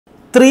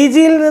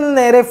3Gയിൽ നിന്ന്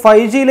നേരെ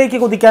 5Gയിലേക്ക്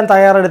കുതിക്കാൻ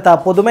തയ്യാറെടുത്ത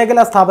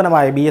പൊതുമേഖലാ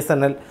സ്ഥാപനമായ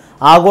Bsnl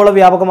ആഗോള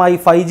വ്യാപകമായി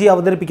 5G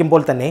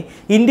അവതരിപ്പിക്കുമ്പോൾ തന്നെ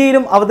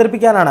ഇന്ത്യയിലും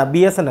അവതരിപ്പിക്കാനാണ്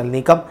Bsnl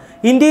നീക്കം.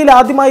 ഇന്ത്യയിൽ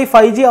ആദ്യമായി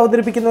 5G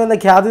അവതരിപ്പിക്കുന്നുവെന്ന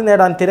ഖ്യാതി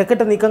നേടാൻ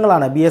തിരക്കിട്ട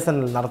നീക്കങ്ങളാണ്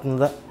Bsnl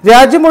നടത്തുന്നത്.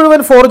 രാജ്യം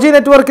മുഴുവൻ 4G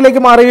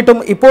നെറ്റ്വർക്കിലേക്ക് മാറിയിട്ടും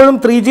ഇപ്പോഴും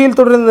 3Gയിൽ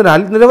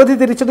തുടരുന്നതിനാൽ നിരവധി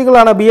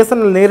തിരിച്ചടികളാണ്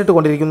Bsnl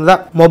നേരിട്ടുകൊണ്ടിരിക്കുന്നത്.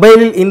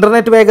 മൊബൈലിൽ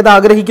ഇന്റർനെറ്റ് വേഗത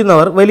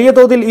ആഗ്രഹിക്കുന്നവർ വലിയ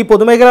തോതിൽ ഈ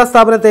പൊതുമേഖലാ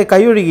സ്ഥാപനത്തെ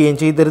കൈയൊഴിയുകയും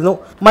ചെയ്തിരുന്നു.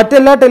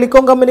 മറ്റെല്ലാ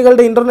ടെലികോം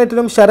കമ്പനികളുടെ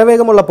ഇന്റർനെറ്റിനും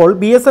ശരവേഗമുള്ളപ്പോൾ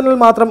Bsnl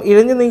മാത്രം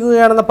ഇഴഞ്ഞു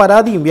നീങ്ങുകയാണെന്ന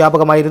പരാതിയും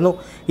വ്യാപകമായിരുന്നു.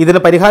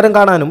 ഇതിന് പരിഹാരം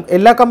കാണാനും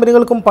എല്ലാ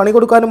കമ്പനികൾക്കും പണി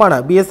കൊടുക്കാനുമാണ്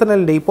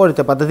Bsnlന്റെ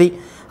ഇപ്പോഴത്തെ പദ്ധതി.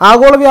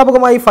 ആഗോള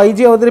വ്യാപകമായി 5G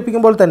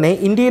അവതരിപ്പിക്കുമ്പോൾ തന്നെ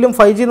ഇന്ത്യയിലും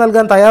 5G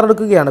നൽകാൻ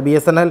തയ്യാറെടുക്കുകയാണ്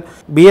Bsnl.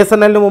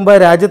 Bsnlന് മുമ്പ്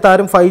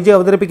രാജ്യത്താരും 5G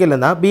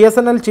അവതരിപ്പിക്കില്ലെന്ന്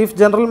Bsnl chief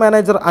general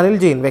manager Anil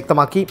Jain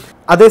വ്യക്തമാക്കി.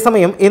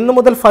 അതേസമയം എന്നു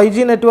മുതൽ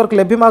 5G നെറ്റ്വർക്ക്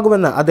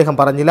ലഭ്യമാകുമെന്ന് അദ്ദേഹം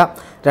പറഞ്ഞില്ല.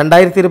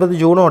 2020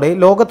 ജൂണോടെ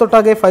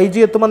ലോകത്തൊട്ടാകെ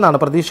 5G എത്തുമെന്നാണ്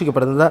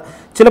പ്രതീക്ഷിക്കപ്പെടുന്നത്.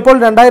 ചിലപ്പോൾ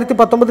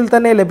 2019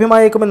 തന്നെ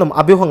ലഭ്യമായേക്കുമെന്നും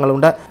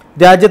അഭ്യൂഹങ്ങളുണ്ട്.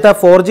 രാജ്യത്ത്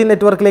 4G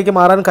നെറ്റ്വർക്കിലേക്ക്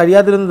മാറാൻ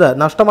കഴിയാതിരുന്നത്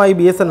നഷ്ടമായി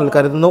Bsnl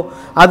കരുതുന്നു.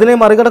 അതിനെ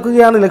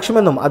മറികടക്കുകയാണ്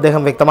ലക്ഷ്യമെന്നും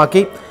അദ്ദേഹം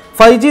വ്യക്തമാക്കി.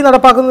 5G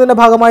നടപ്പാക്കുന്നതിന്റെ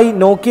ഭാഗമായി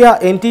നോക്കിയ,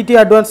 NTT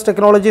അഡ്വാൻസ്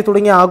ടെക്നോളജി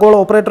തുടങ്ങിയ ആഗോള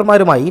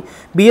ഓപ്പറേറ്റർമാരുമായി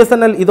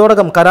Bsnl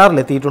ഇതോടകം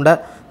കരാറിലെത്തിയിട്ടുണ്ട്.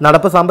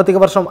 നടപ്പ് സാമ്പത്തിക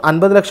വർഷം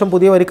 50 ലക്ഷം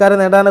പുതിയ വരിക്കാരെ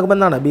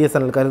നേടാനാകുമെന്നാണ്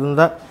Bsnl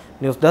കരുതുന്നത്.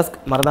 ന്യൂസ് ഡെസ്ക്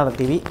മറുനാടൻ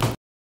TV.